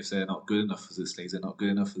 if they're not good enough for this league, they're not good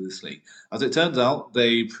enough for this league. As it turns out,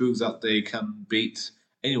 they proved that they can beat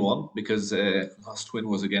anyone because their last win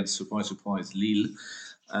was against, surprise, Lille.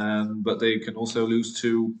 But they can also lose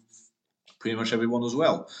to pretty much everyone as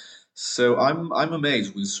well. So I'm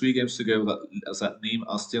amazed with 3 games to go that Nîmes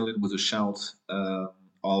are still in with a shout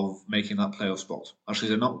of making that playoff spot. Actually,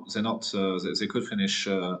 they're not. They could finish.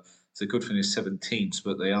 They could finish 17th,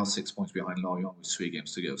 but they are 6 points behind Lorient with 3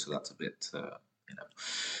 games to go. So that's a bit,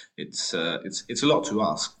 it's a lot to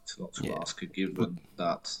ask. It's a lot to ask, given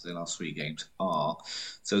that the last 3 games are.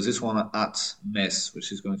 So this one at Metz,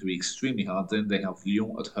 which is going to be extremely hard. Then they have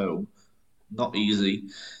Lyon at home, not easy,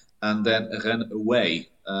 and then Rennes away.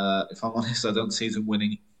 If I'm honest, I don't see them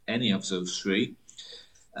winning any of those 3.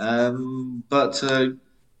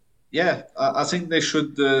 I think they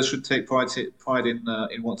should take pride in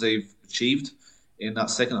what they've achieved in that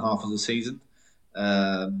second half of the season,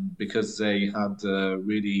 because they had a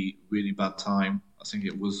really, really bad time. I think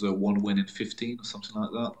it was 1 win in 15 or something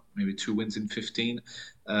like that, maybe 2 wins in 15.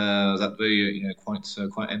 That very quite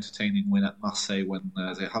entertaining win at Marseille when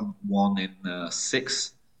they hadn't won in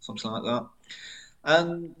 6, something like that.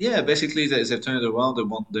 And basically they've turned it around.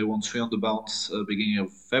 They won 3 on the bounce beginning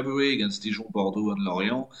of February against Dijon, Bordeaux, and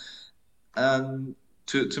Lorient. And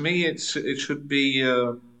to me, it should be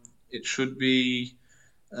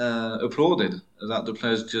applauded that the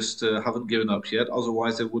players just haven't given up yet.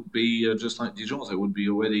 Otherwise, they would be just like Dijon. They would be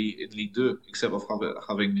already in Ligue 2, except of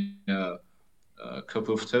having a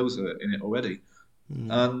couple of toes in it already.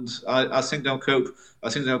 And I think they'll cope. I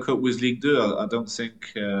think they'll cope with Ligue 2. I don't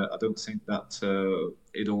think that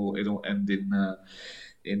it'll end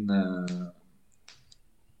in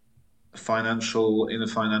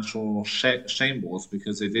financial shambles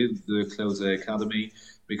because they did close their academy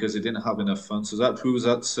because they didn't have enough funds. So that proves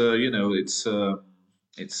that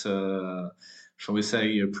it's shall we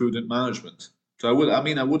say prudent management. So I would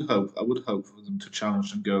hope for them to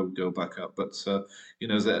challenge and go back up. But to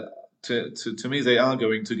me, they are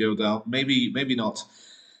going to go down. Maybe not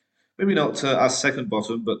as second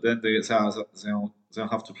bottom, but then they'll have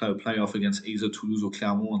to play a playoff against either Toulouse or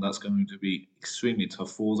Clermont, and that's going to be extremely tough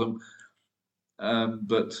for them.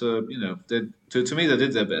 But to me, they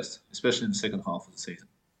did their best, especially in the second half of the season.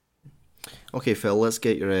 Okay, Phil, let's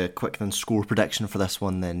get your quick then score prediction for this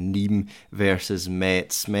one then. Nîmes versus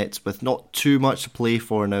Metz. Metz with not too much to play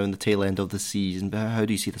for now in the tail end of the season. But how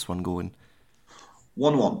do you see this one going?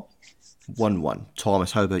 1-1. 1-1.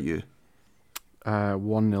 Thomas, how about you?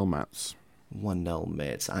 1-0 Metz. 1-0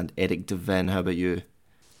 Metz. And Eric Devin, how about you?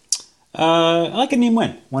 I like a Nîmes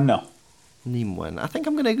win. 1-0. Nîmes win. I think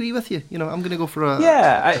I'm going to agree with you. I'm going to go for a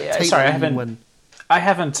I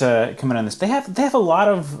haven't come in on this. They have a lot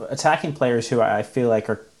of attacking players who I feel like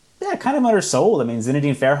are kind of undersold. I mean,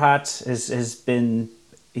 Zinedine Ferhat has been,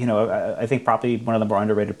 I think probably one of the more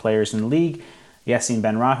underrated players in the league. Yassine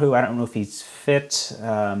Benrahu, I don't know if he's fit,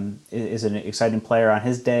 is an exciting player on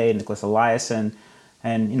his day. Nicholas Eliasson,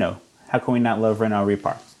 and how can we not love Renaud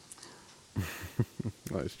Ripar?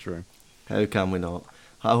 That is true. How can we not?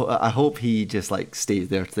 I hope he just stays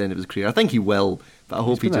there to the end of his career. I think he will, but I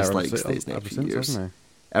hope he just stays next few years.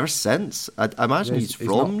 Ever since, I imagine he's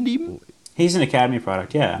from Nîmes. He's an academy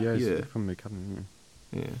product, yeah. Yeah, he's from the academy.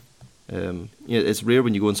 Yeah. It's rare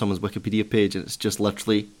when you go on someone's Wikipedia page and it's just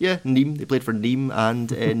literally Nîmes. They played for Nîmes and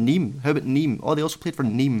Nîmes. How about Nîmes? Oh, they also played for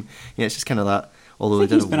Nîmes. Yeah, it's just kind of that. Although they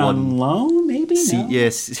did he's been on loan, maybe. No?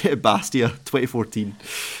 Yes, Bastia, 2014.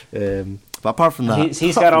 But apart from that,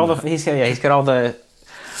 he's got all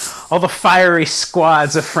the fiery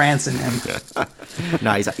squads of France in him.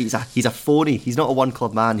 Nah, he's a phony. He's not a one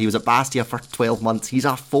club man. He was at Bastia for 12 months. He's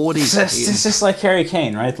a phony. It's just like Harry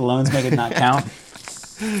Kane, right? The loans make it not count.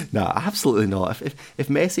 No, absolutely not. If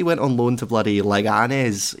Messi went on loan to bloody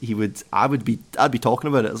Leganes, I'd be talking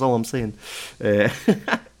about it. That's all I'm saying.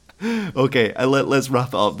 Okay, let's wrap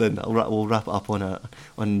it up then. We'll wrap it up on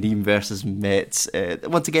Nîmes versus Metz.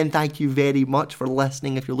 Once again, thank you very much for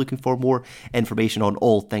listening. If you're looking for more information on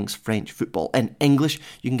all things French football in English,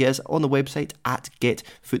 you can get us on the website at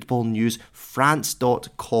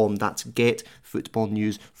getfootballnewsfrance.com. That's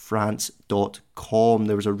getfootballnewsfrance.com.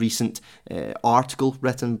 There was a recent article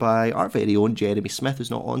written by our very own Jeremy Smith,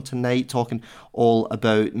 who's not on tonight, talking all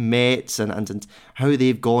about Metz and how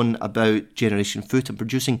they've gone about Generation Foot and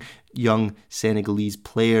producing young Senegalese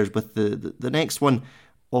players, with the next one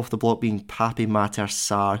off the block being Pape Matar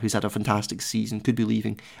Sarr, who's had a fantastic season, could be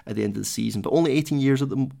leaving at the end of the season, but only 18 years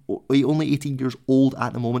old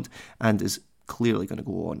at the moment, and is clearly going to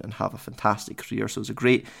go on and have a fantastic career. So it's a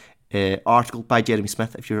great article by Jeremy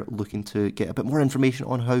Smith. If you're looking to get a bit more information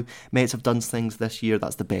on how Metz have done things this year,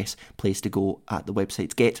 that's the best place to go at the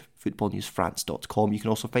website, getfootballnewsfrance.com. You can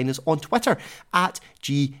also find us on Twitter at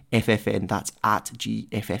GFFN. That's at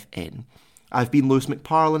GFFN. I've been Lewis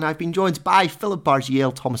McParlin. I've been joined by Philip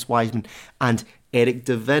Bargiel, Thomas Wiseman and Eric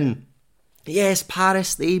Devin. Yes,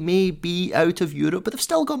 Paris, they may be out of Europe, but they've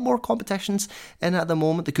still got more competitions in at the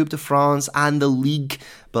moment, the Coupe de France and the League.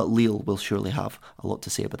 But Lille will surely have a lot to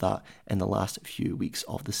say about that in the last few weeks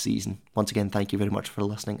of the season. Once again, thank you very much for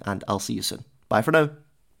listening, and I'll see you soon. Bye for now.